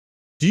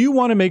Do you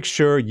want to make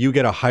sure you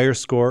get a higher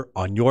score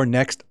on your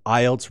next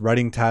IELTS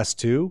Writing Task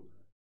too?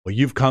 Well,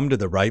 you've come to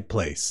the right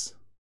place.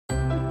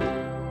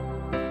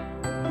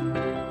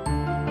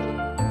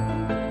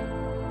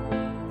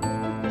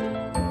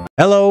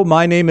 Hello,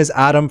 my name is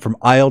Adam from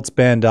IELTS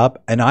Band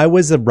Up, and I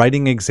was a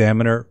writing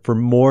examiner for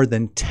more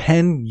than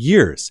 10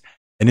 years.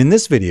 And in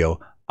this video,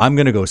 I'm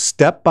going to go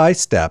step by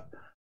step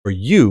for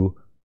you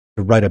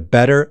to write a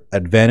better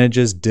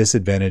advantages,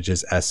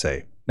 disadvantages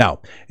essay.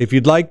 Now, if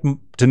you'd like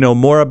to know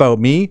more about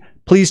me,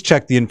 please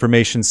check the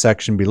information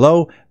section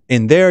below.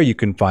 In there, you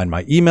can find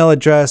my email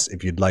address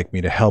if you'd like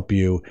me to help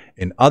you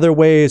in other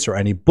ways or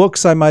any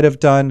books I might have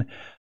done.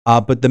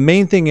 But the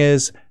main thing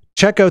is,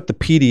 check out the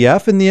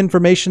PDF in the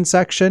information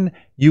section.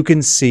 You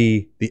can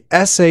see the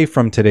essay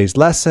from today's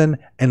lesson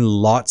and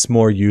lots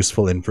more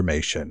useful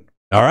information.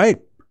 All right,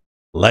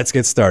 let's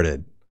get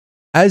started.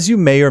 As you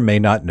may or may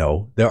not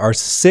know, there are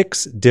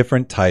 6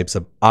 different types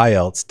of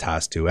IELTS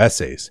Task 2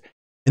 essays.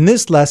 In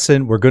this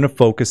lesson, we're going to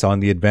focus on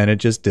the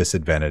advantages,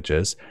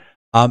 disadvantages.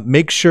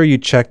 Make sure you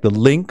check the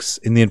links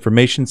in the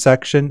information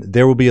section.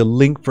 There will be a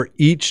link for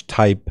each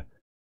type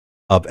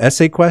of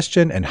essay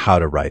question and how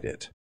to write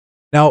it.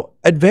 Now,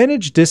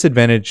 advantage,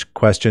 disadvantage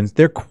questions,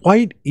 they're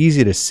quite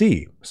easy to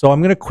see. So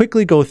I'm going to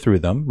quickly go through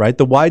them, right?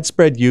 The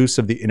widespread use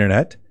of the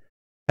internet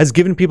has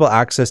given people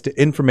access to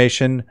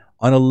information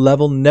on a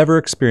level never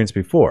experienced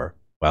before.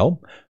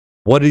 Well,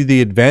 what are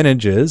the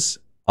advantages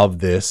of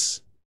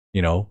this,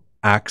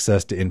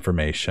 access to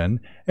information,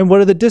 and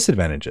what are the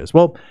disadvantages?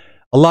 Well,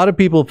 a lot of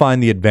people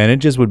find the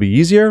advantages would be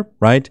easier,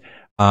 right?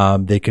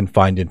 They can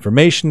find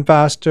information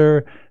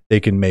faster,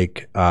 they can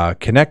make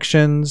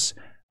connections,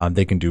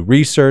 they can do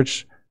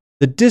research.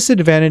 The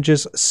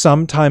disadvantages,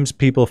 sometimes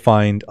people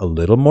find a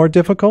little more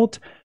difficult,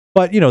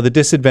 but the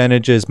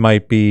disadvantages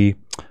might be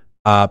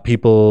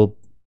people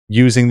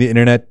using the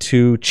internet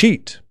to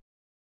cheat.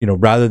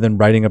 Rather than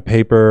writing a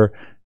paper,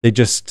 they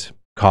just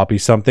copy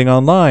something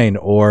online,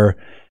 or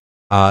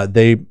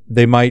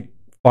they might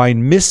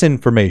find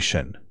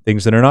misinformation,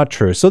 things that are not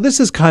true. So this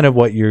is kind of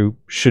what you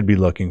should be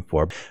looking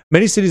for.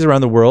 Many cities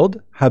around the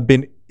world have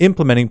been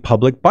implementing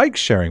public bike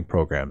sharing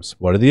programs.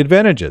 What are the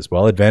advantages?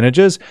 Well,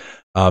 advantages,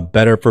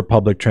 better for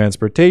public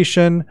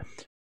transportation,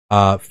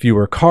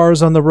 fewer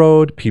cars on the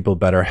road, people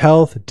better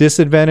health.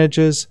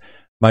 Disadvantages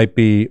might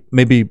be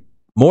maybe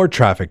more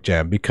traffic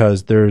jam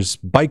because there's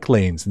bike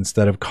lanes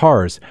instead of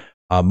cars.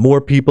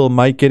 More people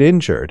might get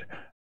injured.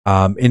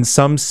 In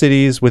some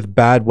cities with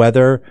bad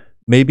weather,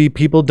 maybe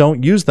people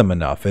don't use them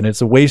enough and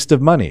it's a waste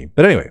of money.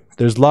 But anyway,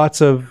 there's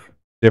lots of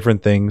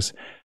different things.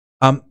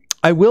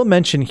 I will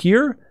mention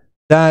here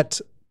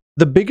that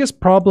the biggest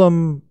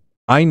problem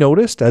I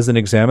noticed as an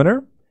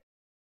examiner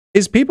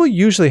is people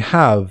usually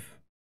have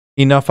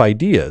enough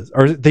ideas,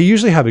 or they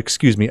usually have,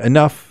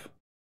 enough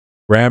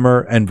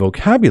grammar and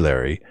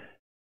vocabulary,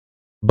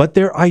 but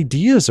their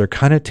ideas are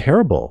kind of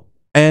terrible.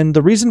 And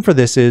the reason for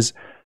this is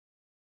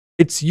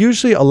it's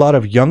usually a lot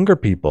of younger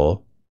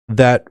people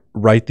that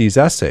write these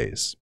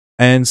essays.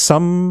 And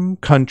some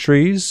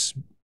countries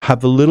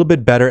have a little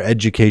bit better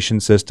education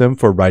system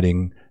for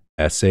writing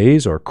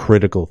essays or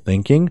critical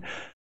thinking.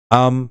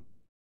 So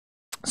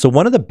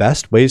one of the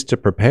best ways to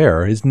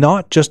prepare is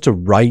not just to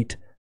write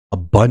a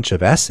bunch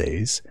of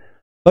essays,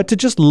 but to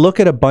just look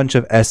at a bunch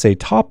of essay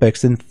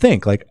topics and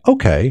think like,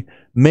 okay,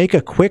 make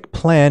a quick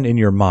plan in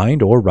your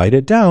mind or write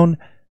it down.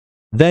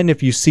 Then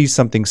if you see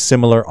something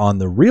similar on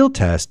the real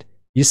test,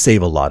 you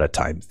save a lot of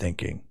time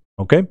thinking.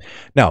 Okay.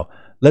 Now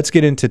let's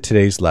get into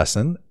today's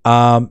lesson.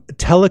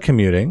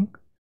 Telecommuting,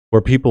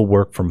 where people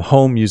work from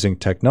home using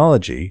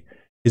technology,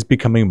 is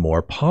becoming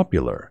more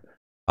popular.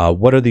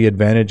 What are the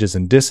advantages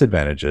and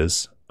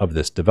disadvantages of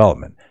this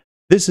development?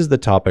 This is the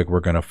topic we're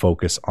going to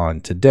focus on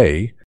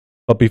today.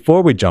 But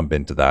before we jump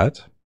into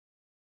that,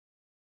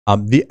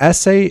 the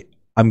essay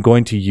I'm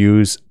going to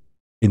use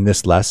in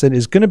this lesson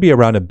is going to be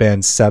around a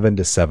band 7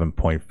 to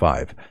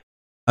 7.5.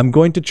 I'm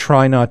going to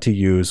try not to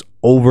use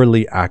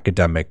overly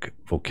academic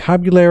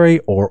vocabulary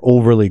or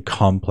overly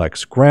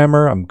complex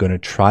grammar. I'm going to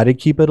try to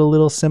keep it a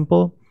little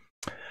simple.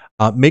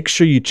 Make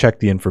sure you check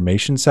the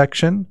information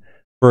section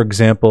for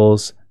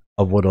examples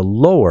of what a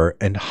lower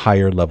and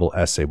higher level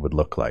essay would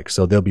look like.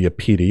 So there'll be a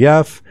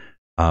PDF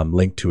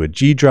linked to a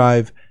G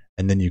drive,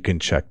 and then you can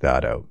check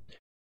that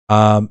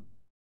out.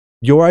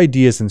 Your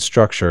ideas and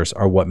structures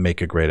are what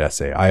make a great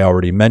essay. I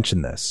already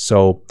mentioned this.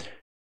 So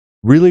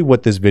really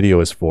what this video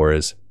is for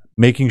is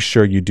making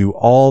sure you do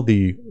all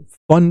the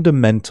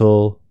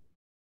fundamental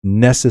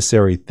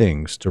necessary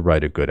things to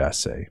write a good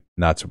essay.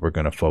 And that's what we're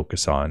going to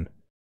focus on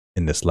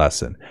in this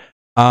lesson.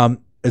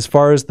 As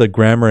far as the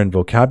grammar and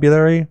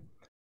vocabulary,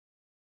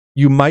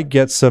 you might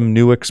get some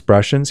new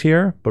expressions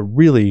here, but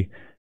really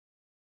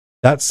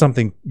that's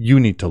something you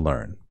need to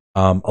learn.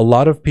 A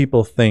lot of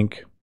people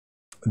think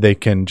they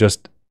can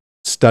just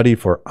study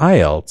for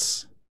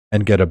IELTS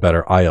and get a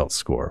better IELTS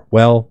score.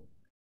 Well,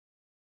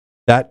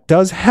 that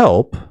does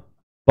help,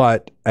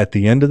 but at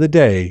the end of the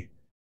day,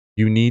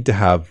 you need to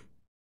have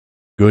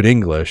good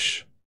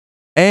English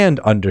and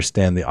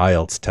understand the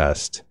IELTS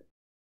test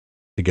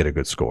to get a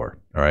good score.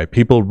 All right.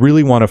 People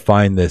really want to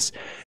find this.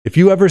 If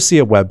you ever see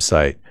a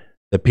website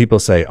that people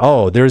say,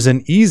 oh, there's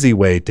an easy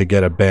way to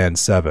get a band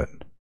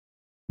 7.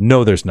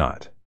 No, there's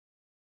not.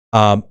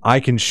 I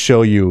can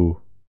show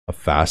you a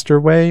faster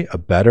way, a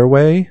better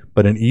way,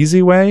 but an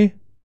easy way?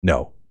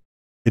 No.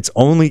 It's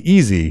only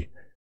easy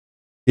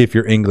if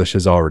your English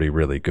is already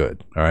really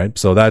good. All right.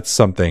 So that's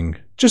something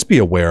just be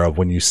aware of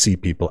when you see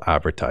people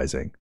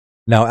advertising.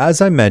 Now,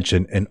 as I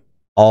mentioned in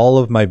all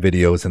of my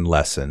videos and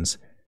lessons,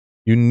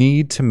 you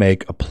need to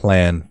make a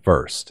plan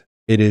first.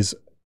 It is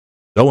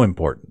so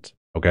important.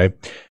 Okay.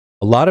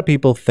 A lot of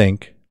people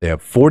think they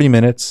have 40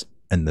 minutes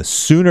and the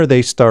sooner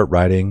they start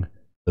writing,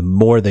 the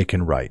more they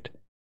can write.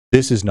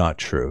 This is not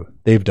true.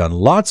 They've done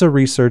lots of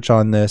research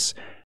on this.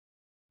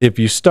 If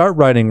you start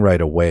writing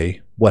right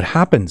away, what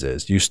happens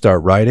is you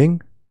start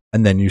writing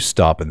and then you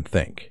stop and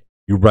think.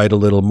 You write a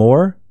little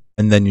more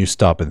and then you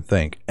stop and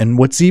think. And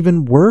what's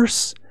even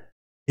worse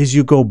is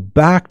you go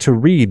back to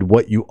read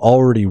what you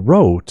already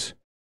wrote,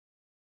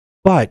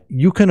 but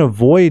you can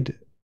avoid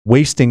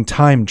wasting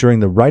time during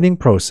the writing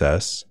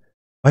process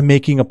by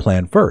making a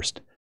plan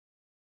first.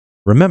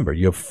 Remember,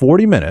 you have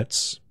 40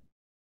 minutes.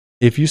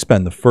 If you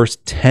spend the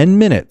first 10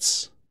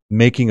 minutes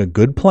making a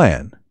good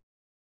plan,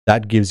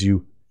 that gives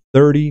you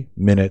 30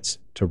 minutes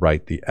to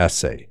write the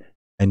essay.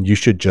 And you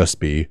should just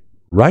be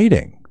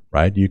writing,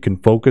 right? You can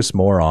focus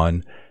more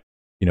on,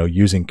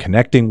 using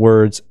connecting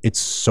words. It's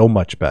so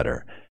much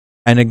better.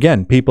 And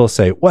again, people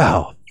say,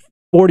 well,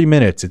 40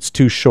 minutes, it's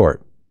too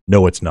short.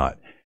 No, it's not.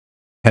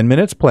 10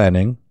 minutes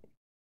planning,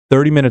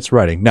 30 minutes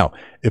writing. Now,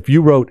 if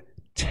you wrote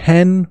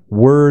 10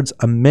 words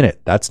a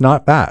minute, that's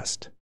not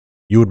fast.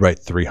 You would write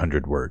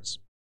 300 words.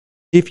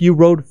 If you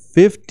wrote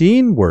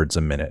 15 words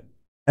a minute,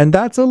 and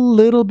that's a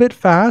little bit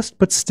fast,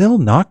 but still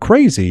not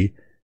crazy,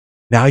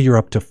 now you're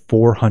up to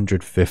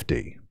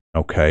 450,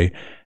 okay?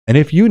 And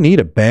if you need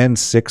a band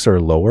 6 or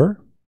lower,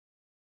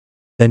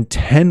 then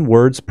 10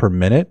 words per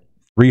minute,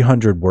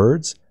 300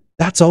 words,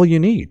 that's all you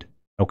need,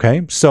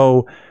 okay?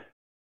 So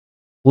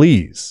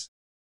please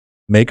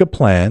make a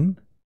plan.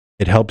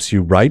 It helps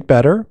you write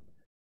better.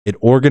 It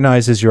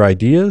organizes your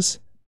ideas.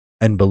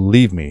 And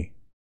believe me,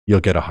 you'll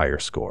get a higher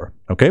score.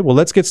 Okay, well,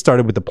 let's get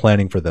started with the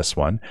planning for this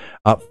one.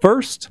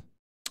 First,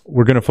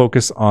 we're going to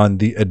focus on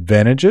the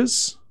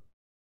advantages.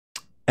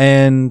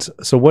 And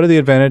so what are the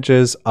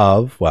advantages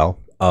of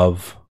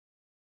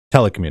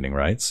telecommuting,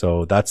 right?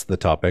 So that's the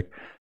topic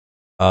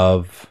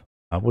of,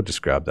 we'll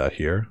just grab that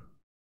here.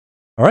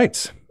 All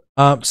right.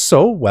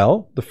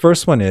 The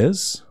first one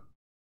is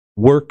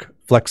work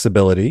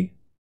flexibility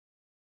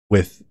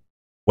with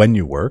when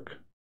you work.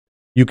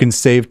 You can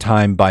save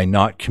time by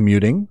not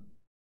commuting.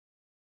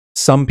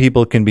 Some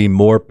people can be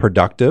more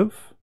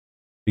productive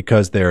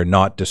because they're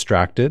not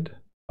distracted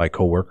by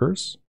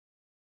coworkers.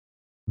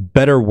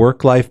 Better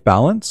work-life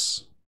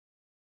balance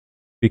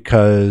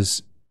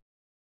because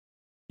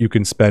you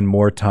can spend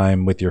more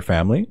time with your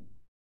family.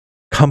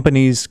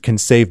 Companies can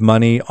save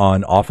money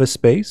on office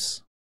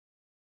space.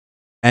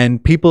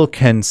 And people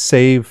can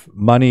save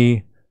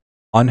money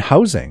on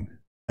housing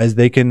as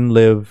they can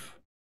live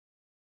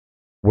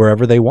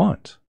wherever they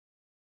want.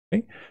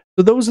 Okay?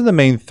 So those are the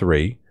main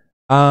three.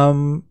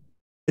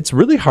 It's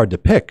really hard to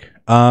pick.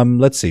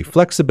 Let's see.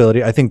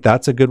 Flexibility. I think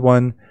that's a good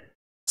one.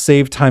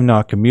 Save time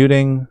not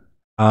commuting.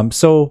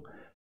 It's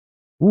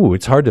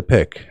hard to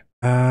pick.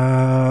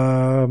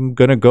 I'm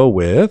going to go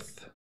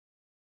with,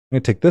 I'm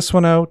going to take this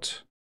one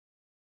out.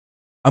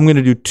 I'm going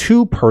to do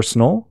 2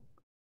 personal.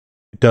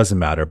 It doesn't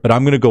matter, but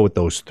I'm going to go with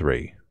those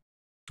 3.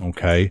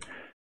 Okay.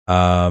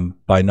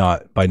 By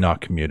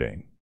not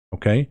commuting.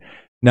 Okay.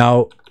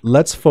 Now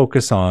let's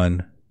focus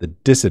on the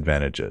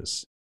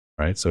disadvantages.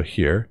 Right. So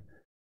here,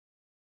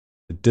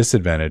 the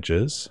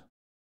disadvantages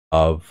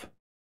of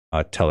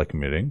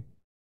telecommuting.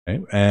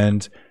 Okay.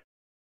 And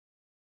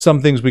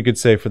some things we could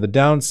say for the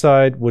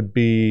downside would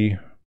be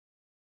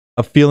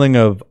a feeling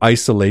of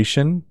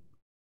isolation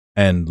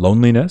and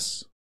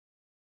loneliness,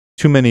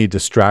 too many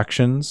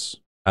distractions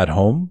at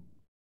home.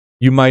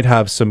 You might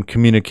have some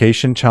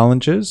communication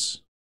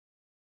challenges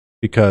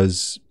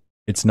because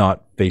it's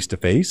not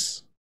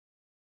face-to-face.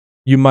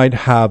 You might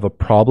have a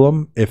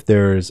problem if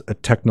there's a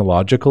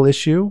technological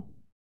issue.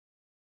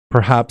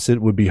 Perhaps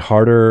it would be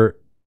harder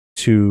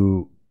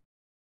to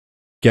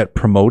get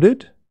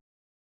promoted.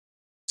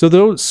 So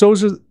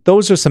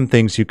those are some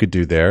things you could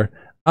do there.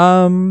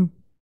 I'm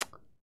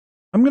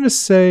going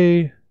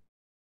to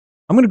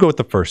go with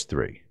the first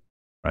 3,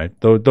 right?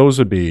 Those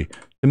would be,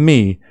 to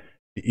me,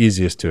 the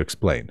easiest to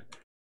explain.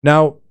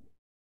 Now,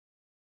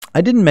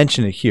 I didn't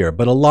mention it here,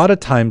 but a lot of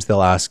times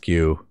they'll ask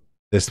you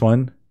this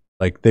one.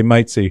 Like they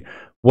might say,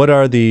 what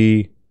are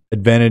the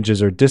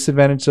advantages or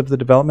disadvantages of the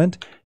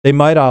development? They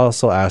might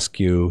also ask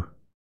you,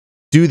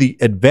 do the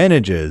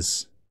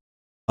advantages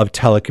of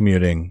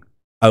telecommuting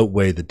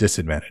outweigh the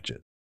disadvantages?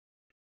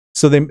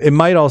 So it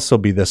might also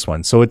be this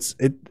one. So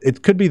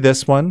it could be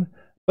this one,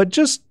 but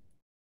just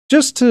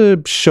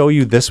to show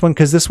you this one,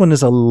 because this one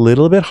is a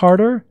little bit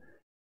harder,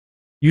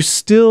 you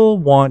still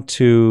want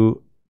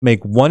to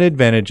make 1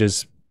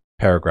 advantages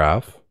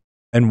paragraph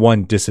and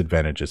 1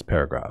 disadvantages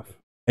paragraph.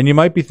 And you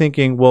might be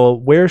thinking, well,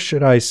 where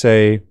should I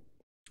say,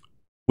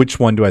 which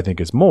one do I think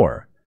is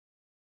more?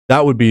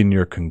 That would be in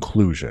your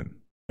conclusion.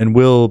 And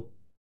we'll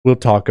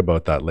talk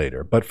about that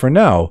later. But for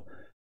now,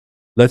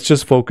 let's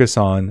just focus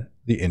on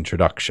the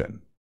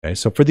introduction. Okay,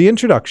 so for the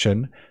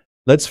introduction,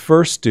 let's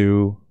first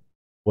do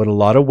what a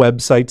lot of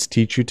websites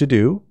teach you to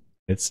do.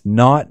 It's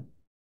not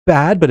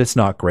bad, but it's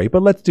not great.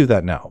 But let's do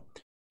that now.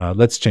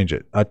 Let's change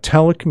it.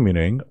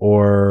 Telecommuting,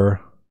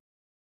 or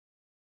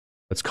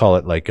let's call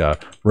it like a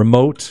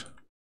remote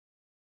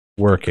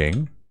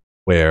working,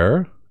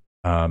 where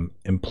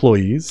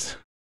employees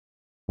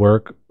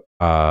work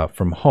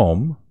from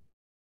home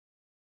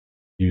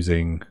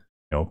using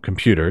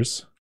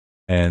computers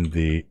and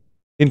the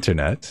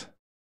internet.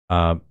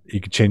 You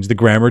could change the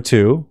grammar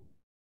too.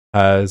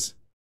 Has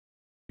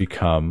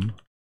become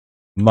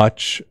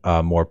much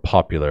more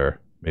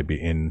popular,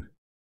 maybe in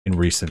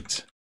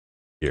recent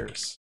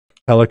years.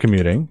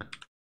 Telecommuting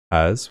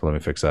has, well, let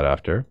me fix that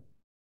after.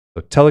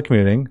 So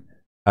telecommuting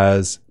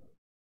has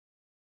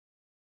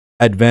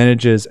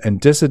advantages and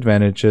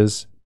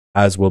disadvantages,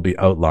 as will be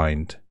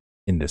outlined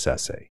in this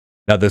essay.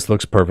 Now, this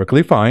looks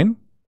perfectly fine,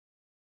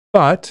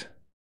 but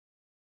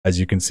as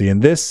you can see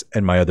in this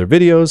and my other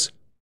videos,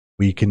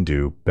 we can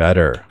do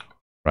better,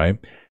 right?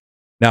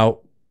 Now,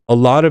 a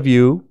lot of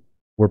you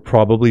were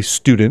probably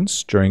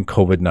students during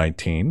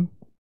COVID-19.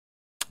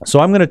 So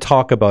I'm going to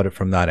talk about it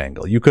from that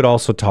angle. You could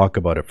also talk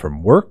about it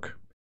from work.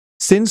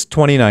 Since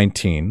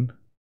 2019,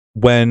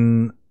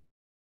 when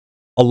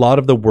a lot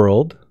of the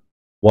world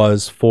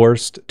was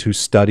forced to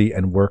study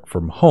and work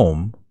from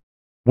home,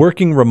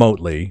 working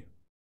remotely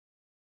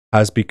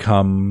has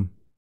become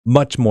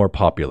much more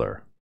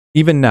popular.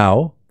 Even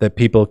now that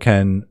people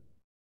can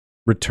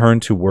return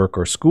to work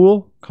or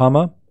school,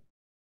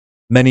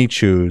 many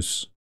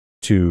choose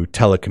to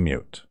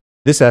telecommute.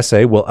 This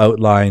essay will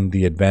outline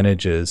the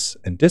advantages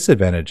and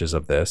disadvantages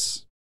of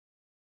this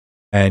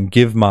and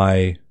give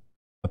my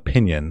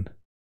opinion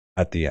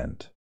at the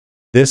end.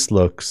 This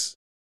looks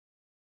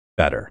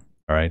better,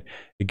 all right?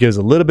 It gives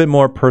a little bit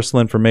more personal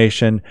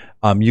information.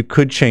 You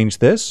could change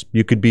this.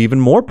 You could be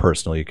even more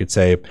personal. You could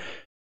say,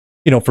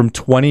 from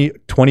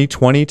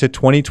 2020 to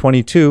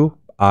 2022,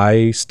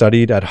 I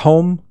studied at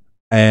home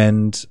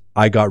and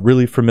I got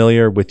really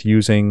familiar with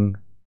using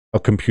a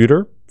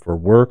computer for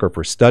work or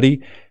for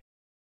study,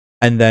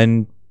 and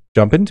then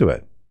jump into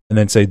it and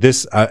then say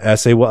this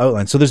essay will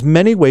outline. So there's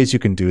many ways you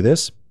can do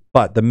this,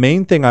 but the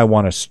main thing I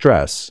want to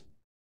stress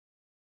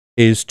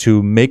is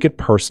to make it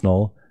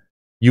personal.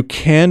 You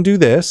can do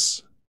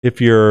this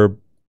if you're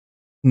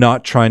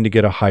not trying to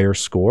get a higher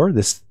score.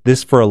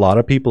 This for a lot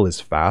of people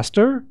is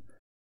faster,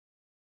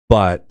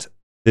 but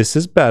this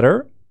is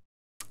better.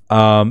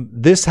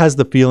 This has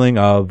the feeling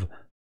of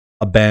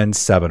a band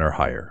 7 or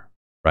higher,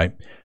 right?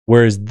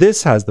 Whereas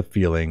this has the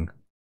feeling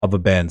of a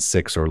band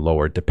 6 or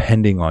lower,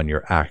 depending on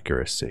your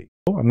accuracy.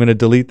 I'm going to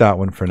delete that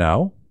one for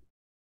now.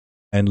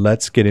 And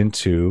let's get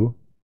into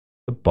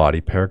the body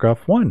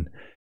paragraph 1.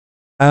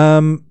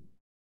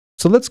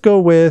 So let's go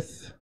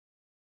with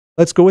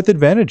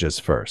advantages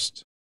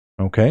first.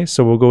 Okay,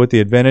 so we'll go with the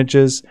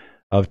advantages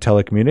of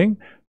telecommuting.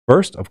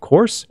 First, of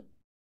course,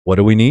 what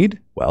do we need?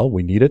 Well,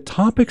 we need a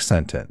topic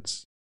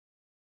sentence.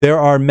 There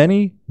are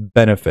many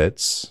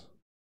benefits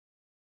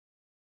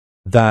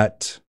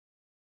that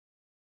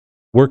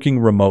working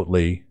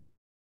remotely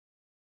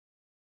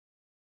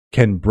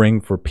can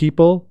bring for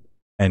people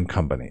and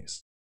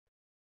companies.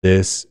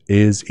 This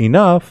is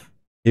enough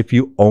if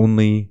you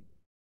only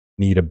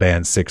need a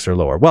band 6 or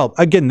lower. Well,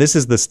 again, this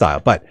is the style,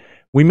 but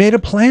we made a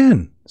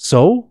plan.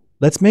 So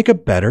let's make a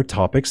better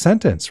topic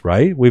sentence,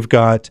 right? We've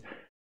got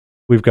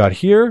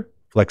here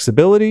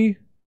flexibility,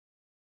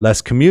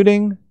 less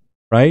commuting,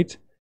 right?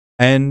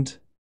 And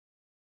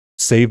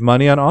save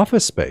money on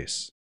office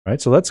space, right?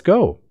 So let's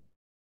go.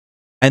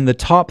 And the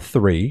top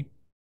 3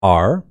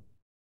 are,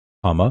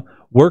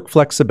 work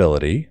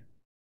flexibility,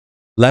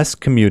 less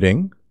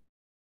commuting,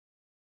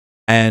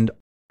 and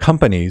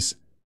companies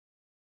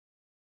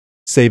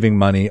saving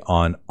money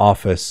on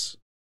office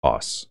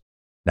costs.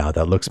 Now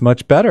that looks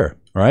much better,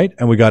 right?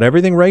 And we got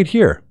everything right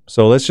here.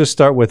 So let's just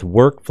start with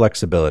work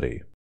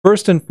flexibility.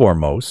 First and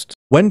foremost,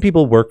 when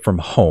people work from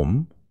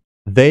home,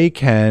 they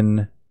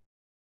can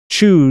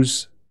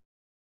choose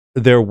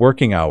their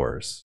working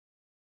hours.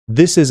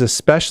 This is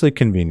especially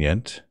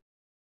convenient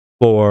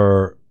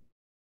for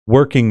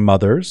working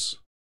mothers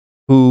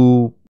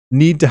who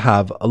need to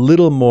have a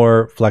little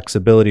more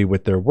flexibility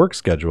with their work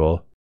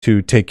schedule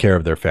to take care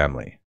of their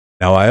family.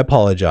 Now, I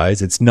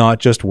apologize. It's not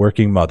just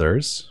working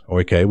mothers.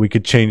 Okay, we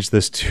could change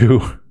this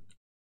to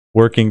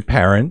working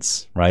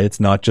parents, right? It's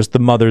not just the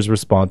mother's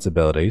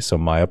responsibility. So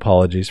my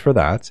apologies for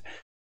that.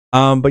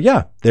 But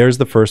yeah, there's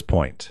the first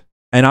point.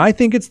 And I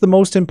think it's the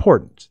most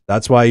important.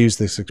 That's why I use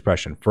this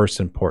expression, first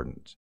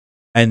important.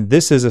 And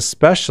this is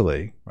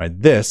especially, right?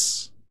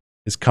 This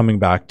is coming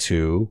back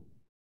to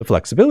the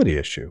flexibility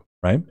issue,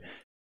 right?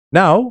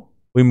 Now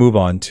we move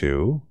on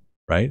to,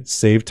 right,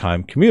 save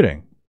time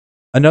commuting.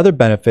 Another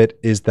benefit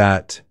is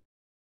that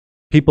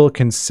people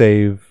can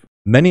save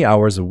many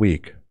hours a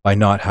week by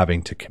not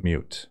having to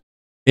commute.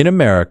 In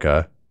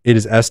America, it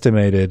is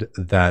estimated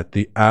that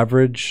the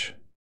average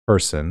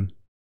person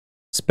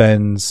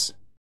spends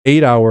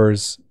 8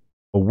 hours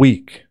a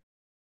week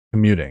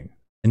commuting,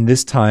 and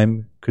this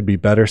time could be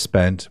better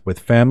spent with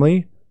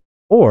family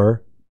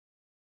or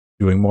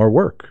doing more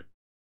work.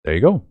 There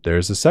you go.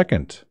 There's a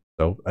second.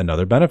 So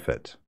another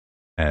benefit.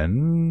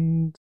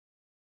 And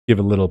give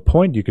a little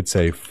point. You could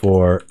say,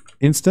 for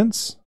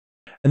instance,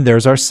 and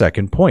there's our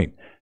second point.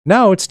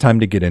 Now it's time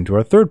to get into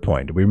our third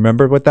point. Do we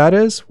remember what that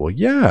is? Well,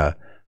 yeah,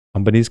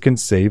 companies can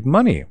save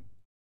money.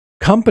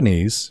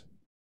 Companies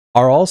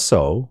are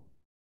also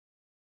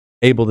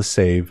able to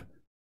save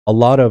a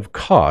lot of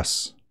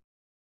costs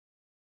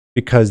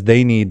because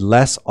they need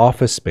less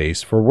office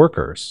space for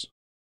workers.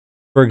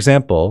 For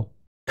example,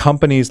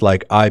 companies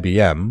like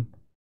IBM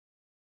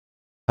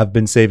have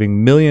been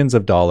saving millions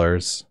of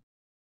dollars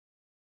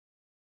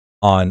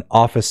on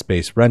office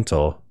space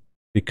rental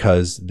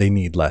because they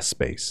need less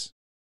space.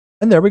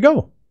 And there we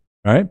go.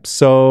 All right.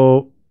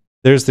 So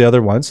there's the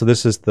other one. So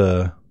this is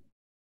the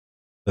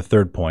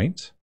third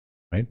point,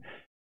 right?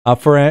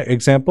 For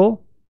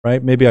example,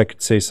 right? Maybe I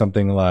could say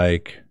something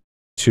like,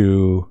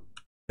 to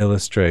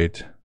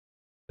illustrate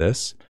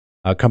this,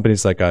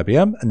 companies like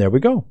IBM, and there we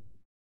go.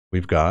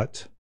 We've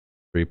got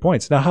 3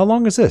 points. Now, how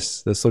long is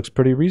this? This looks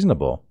pretty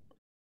reasonable.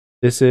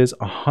 This is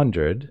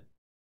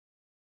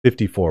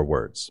 154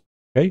 words.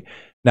 Okay.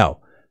 Now,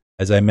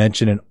 as I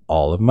mentioned in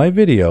all of my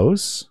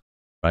videos,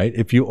 right?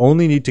 If you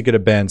only need to get a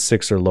band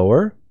 6 or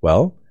lower,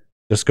 well,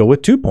 just go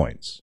with 2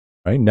 points,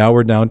 right? Now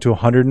we're down to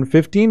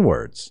 115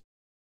 words.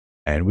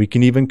 And we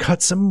can even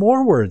cut some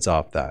more words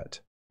off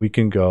that. We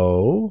can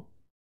go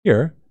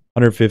here,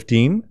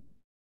 115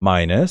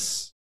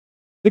 minus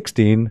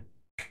 16,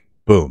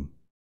 boom,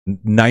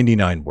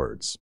 99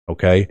 words,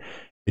 okay?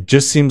 It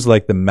just seems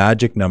like the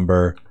magic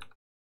number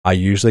I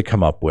usually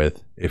come up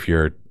with. If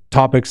your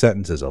topic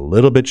sentence is a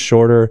little bit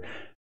shorter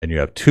and you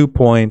have 2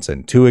 points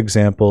and 2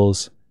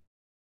 examples,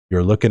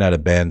 you're looking at a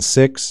band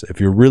 6. If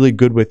you're really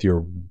good with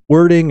your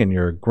wording and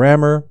your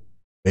grammar,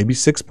 maybe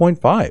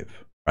 6.5,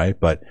 right?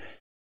 But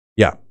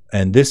yeah,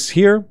 and this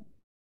here,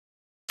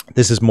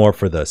 this is more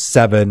for the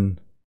 7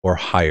 or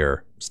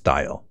higher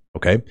style,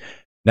 okay?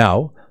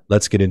 Now,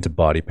 let's get into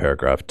body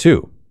paragraph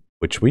 2,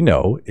 which we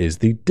know is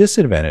the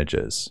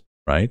disadvantages,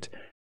 right?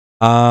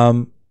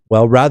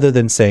 Well, rather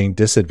than saying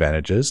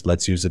disadvantages,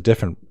 let's use a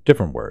different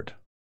word.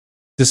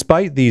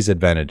 Despite these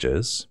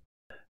advantages,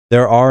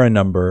 there are a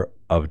number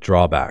of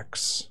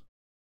drawbacks.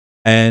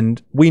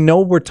 And we know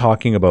we're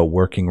talking about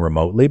working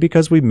remotely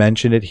because we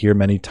mentioned it here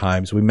many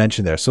times. We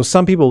mentioned there. So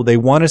some people, they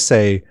want to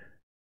say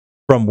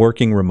from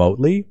working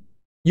remotely.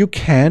 You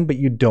can, but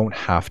you don't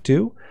have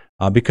to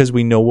because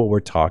we know what we're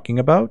talking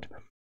about.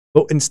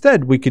 But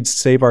instead, we could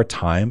save our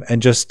time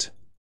and just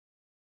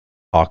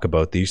talk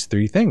about these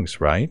 3 things,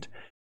 right?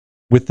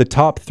 With the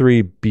top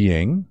 3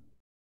 being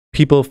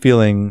people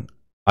feeling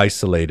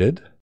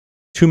isolated,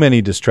 too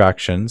many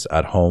distractions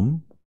at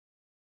home,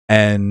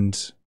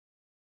 and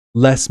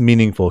less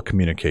meaningful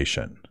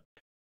communication.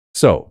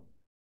 So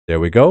there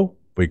we go.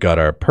 We got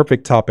our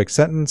perfect topic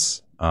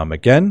sentence.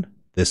 Again,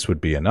 this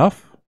would be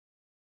enough.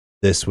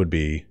 This would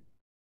be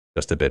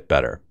just a bit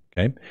better.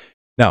 Okay.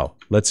 Now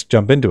let's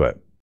jump into it.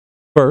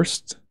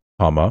 First,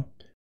 comma,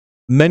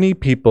 many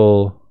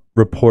people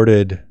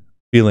reported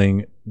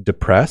feeling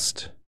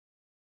depressed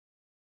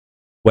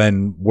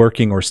when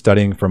working or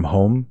studying from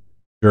home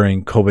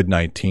during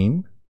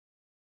COVID-19.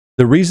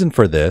 The reason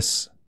for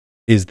this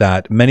is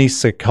that many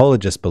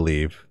psychologists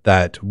believe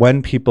that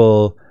when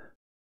people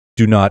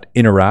do not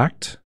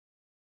interact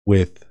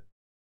with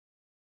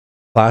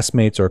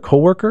classmates or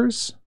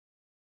coworkers,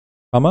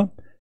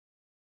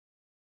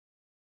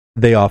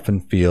 they often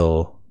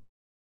feel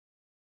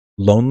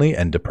lonely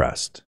and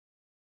depressed.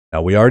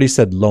 Now, we already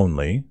said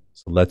lonely,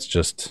 so let's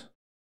just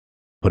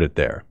put it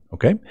there,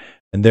 okay?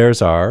 And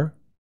there's our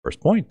first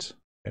point.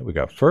 Okay, we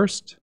got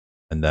first,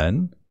 and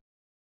then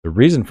the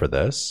reason for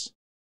this,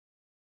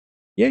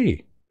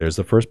 yay, there's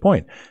the first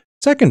point.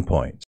 Second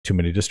point, too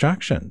many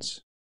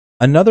distractions.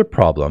 Another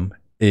problem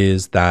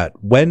is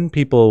that when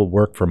people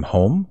work from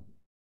home,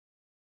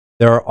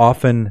 there are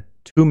often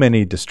too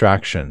many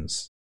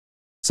distractions,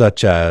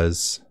 such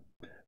as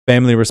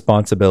family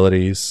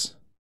responsibilities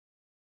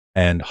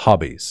and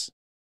hobbies.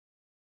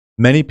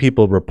 Many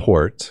people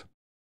report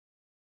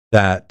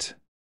that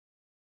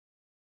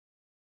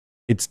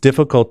it's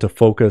difficult to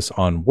focus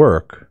on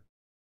work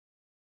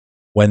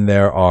when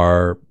there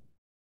are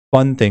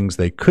fun things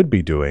they could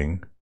be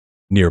doing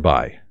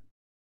nearby.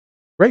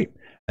 Great.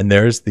 And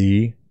there's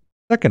the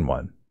second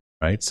one,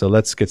 right? So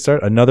let's get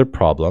started. Another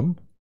problem,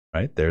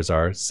 right? There's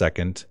our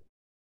second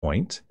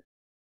point.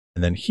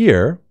 And then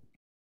here,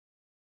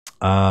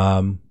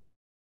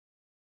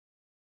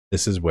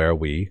 this is where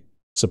we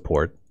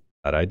support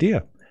that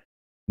idea.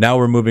 Now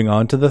we're moving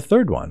on to the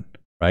third one,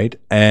 right?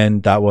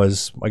 And that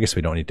was, I guess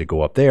we don't need to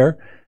go up there.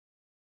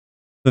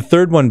 The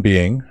third one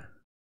being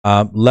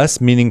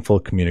less meaningful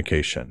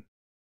communication.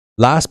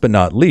 Last but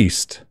not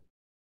least,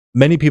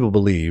 many people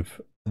believe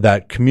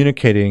that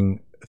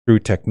communicating through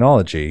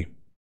technology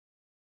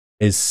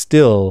is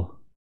still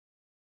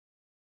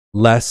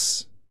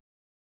less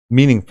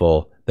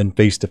meaningful than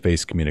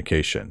face-to-face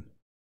communication.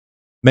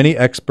 Many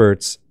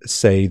experts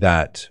say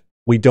that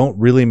we don't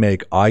really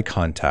make eye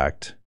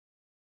contact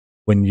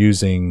when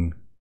using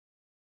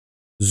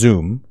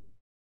Zoom,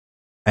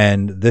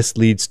 and this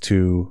leads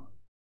to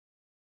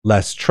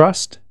less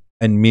trust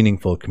and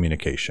meaningful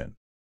communication.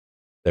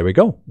 There we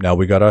go. Now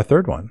we got our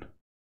third one.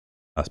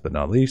 Last but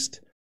not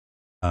least,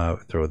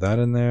 throw that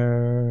in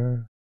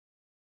there.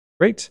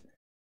 Great.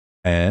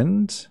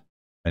 And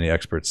many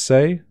experts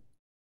say,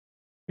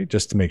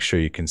 just to make sure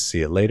you can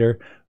see it later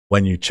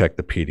when you check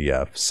the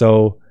PDF.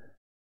 So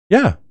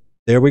yeah,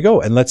 there we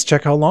go. And let's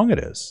check how long it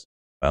is.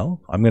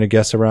 Well, I'm going to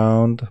guess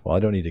around, well, I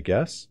don't need to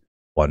guess,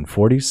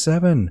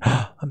 147.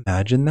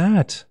 Imagine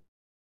that.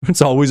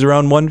 It's always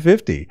around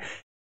 150.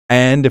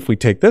 And if we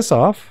take this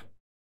off,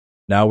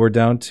 now we're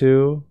down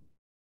to,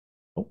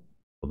 oh,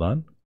 hold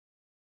on.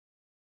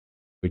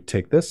 We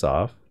take this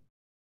off,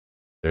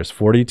 there's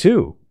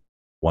 42,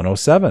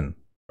 107,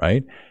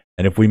 right?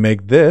 And if we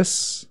make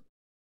this,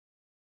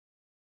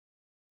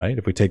 right,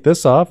 if we take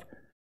this off,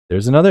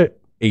 there's another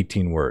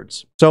 18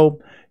 words.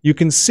 So you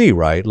can see,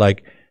 right,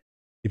 like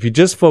if you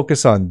just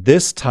focus on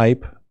this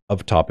type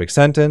of topic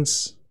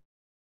sentence,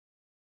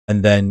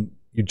 and then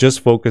you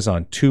just focus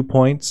on 2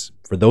 points,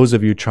 for those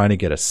of you trying to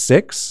get a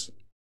 6,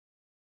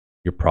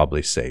 you're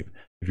probably safe.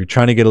 If you're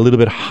trying to get a little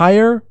bit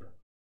higher,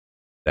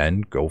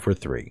 then go for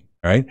 3.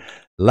 All right.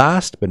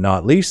 Last but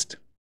not least,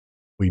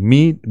 we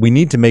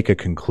need to make a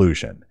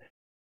conclusion.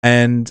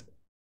 And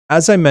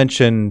as I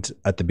mentioned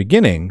at the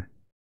beginning,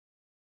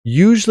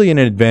 usually in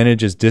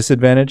advantages,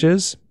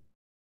 disadvantages,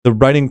 the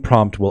writing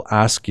prompt will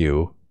ask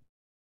you,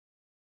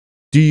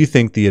 do you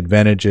think the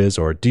advantages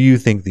or do you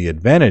think the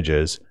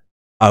advantages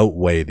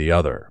outweigh the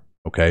other?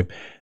 Okay.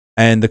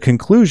 And the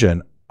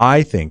conclusion,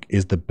 I think,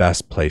 is the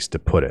best place to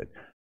put it.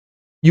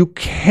 You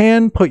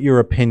can put your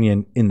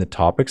opinion in the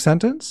topic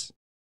sentence,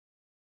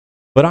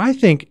 but I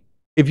think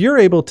if you're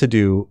able to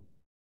do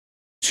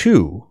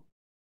 2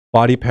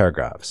 body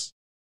paragraphs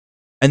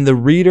and the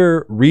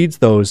reader reads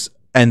those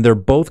and they're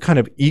both kind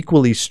of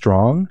equally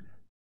strong,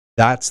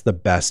 that's the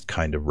best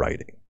kind of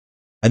writing.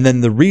 And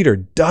then the reader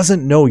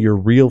doesn't know your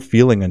real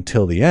feeling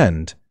until the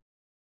end,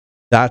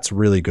 that's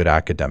really good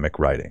academic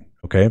writing.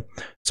 Okay.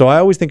 So I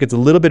always think it's a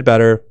little bit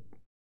better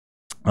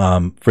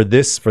for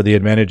the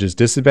advantages,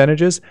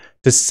 disadvantages,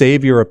 to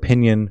save your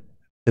opinion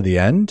to the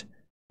end.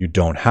 You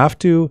don't have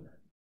to.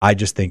 I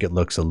just think it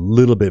looks a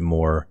little bit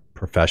more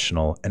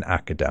professional and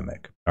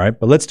academic. All right,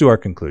 but let's do our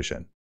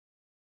conclusion.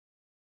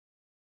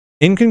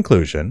 In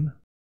conclusion,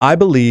 I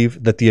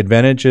believe that the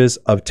advantages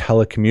of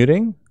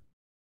telecommuting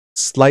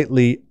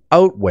slightly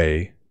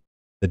outweigh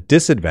the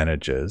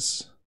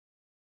disadvantages,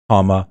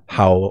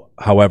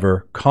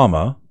 however,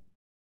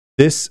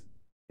 this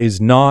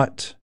is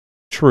not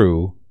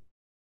true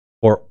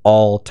for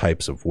all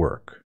types of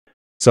work.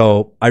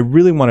 So I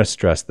really want to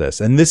stress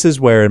this. And this is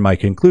where in my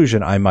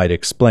conclusion, I might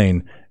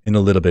explain in a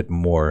little bit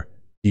more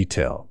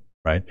detail,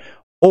 right?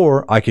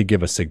 Or I could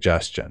give a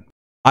suggestion.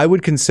 I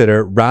would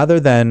consider, rather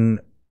than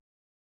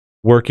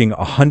working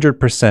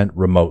 100%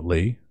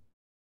 remotely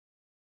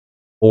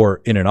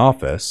or in an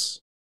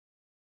office,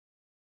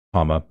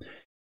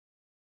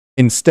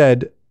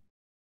 instead,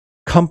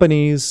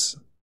 companies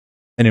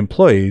and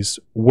employees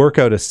work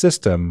out a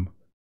system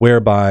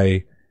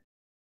whereby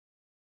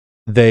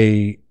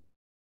they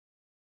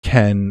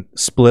can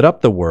split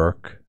up the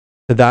work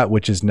to that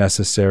which is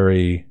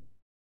necessary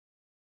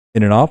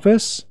in an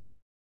office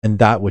and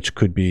that which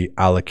could be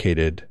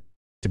allocated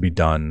to be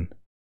done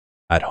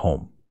at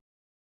home.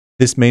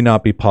 This may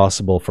not be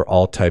possible for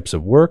all types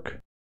of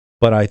work,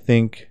 but I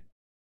think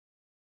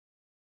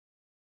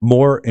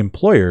more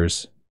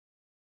employers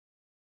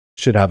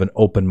should have an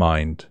open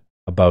mind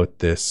about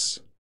this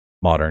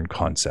modern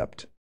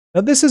concept.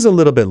 Now, this is a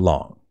little bit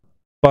long,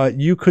 but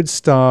you could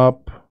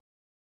stop.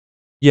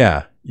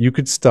 Yeah, you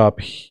could stop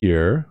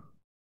here,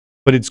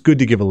 but it's good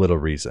to give a little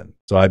reason.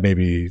 So I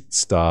maybe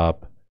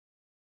stop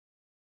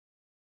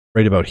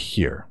right about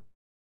here.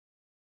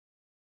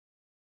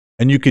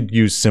 And you could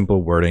use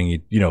simple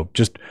wording,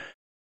 just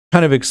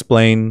kind of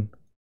explain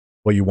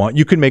what you want.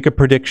 You can make a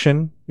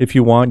prediction if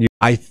you want.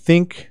 I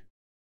think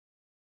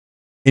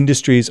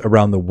industries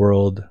around the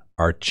world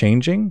are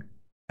changing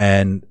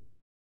and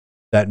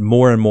that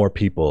more and more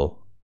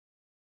people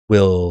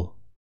will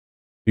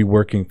be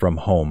working from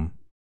home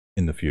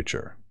in the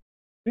future.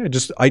 Yeah,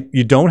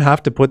 you don't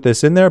have to put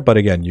this in there, but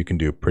again, you can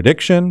do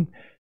prediction,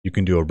 you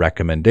can do a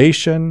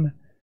recommendation,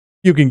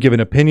 you can give an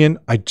opinion.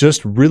 I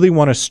just really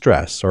want to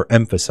stress or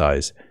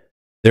emphasize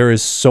there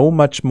is so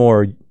much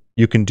more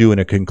you can do in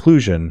a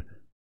conclusion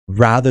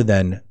rather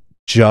than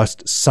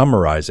just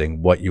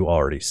summarizing what you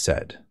already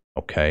said.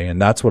 Okay,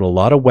 and that's what a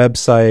lot of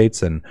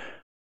websites and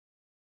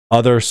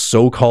other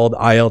so-called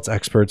IELTS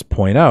experts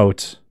point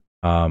out,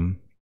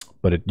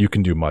 but you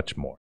can do much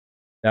more.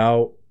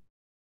 Now,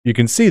 you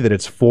can see that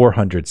it's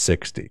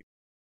 460.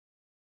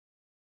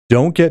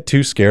 Don't get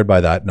too scared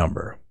by that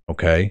number,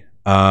 okay?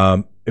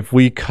 If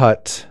we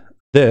cut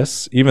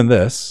this, even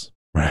this,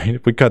 right?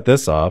 If we cut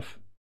this off,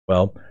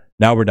 well,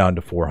 now we're down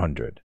to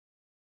 400.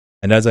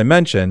 And as I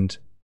mentioned,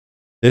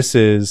 this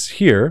is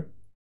here,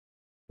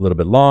 a little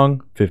bit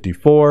long,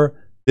 54.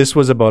 This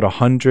was about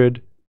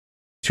 100,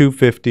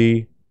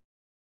 250.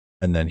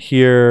 And then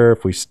here,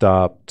 if we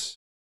stopped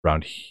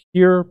around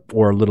here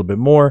or a little bit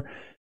more,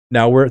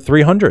 now we're at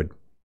 300.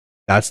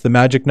 That's the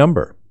magic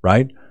number,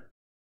 right?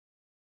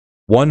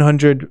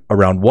 100,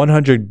 around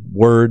 100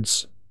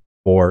 words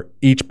for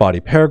each body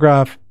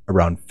paragraph,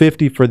 around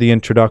 50 for the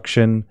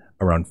introduction,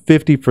 around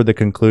 50 for the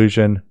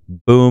conclusion.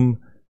 Boom,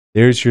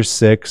 there's your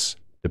 6.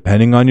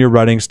 Depending on your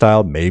writing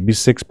style, maybe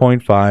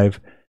 6.5.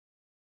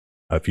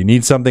 If you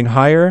need something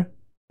higher,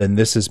 then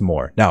this is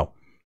more. Now,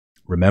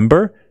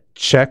 remember,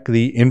 check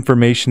the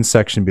information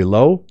section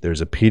below.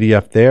 There's a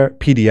PDF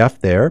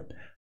there.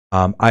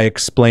 I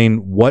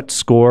explain what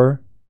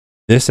score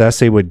this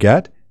essay would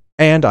get,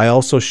 and I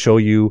also show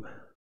you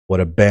what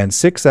a Band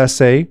 6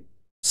 essay,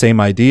 same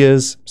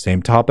ideas,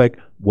 same topic,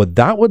 what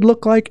that would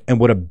look like and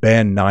what a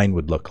Band 9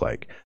 would look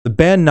like. The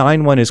Band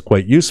 9 one is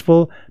quite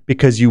useful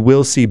because you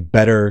will see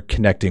better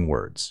connecting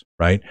words,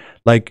 right?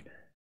 Like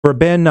for a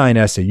Band 9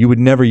 essay, you would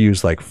never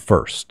use like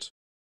first,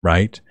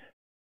 right?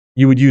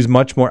 You would use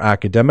much more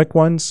academic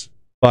ones,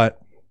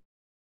 but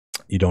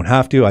you don't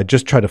have to. I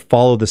just try to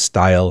follow the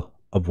style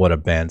of what a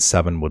Band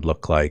 7 would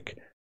look like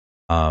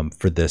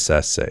for this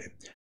essay.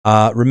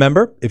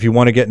 Remember, if you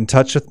want to get in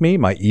touch with me,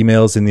 my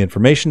email is in the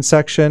information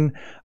section.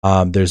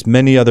 There's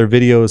many other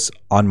videos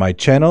on my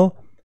channel,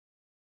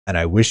 and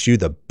I wish you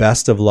the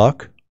best of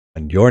luck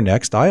on your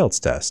next IELTS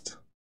test.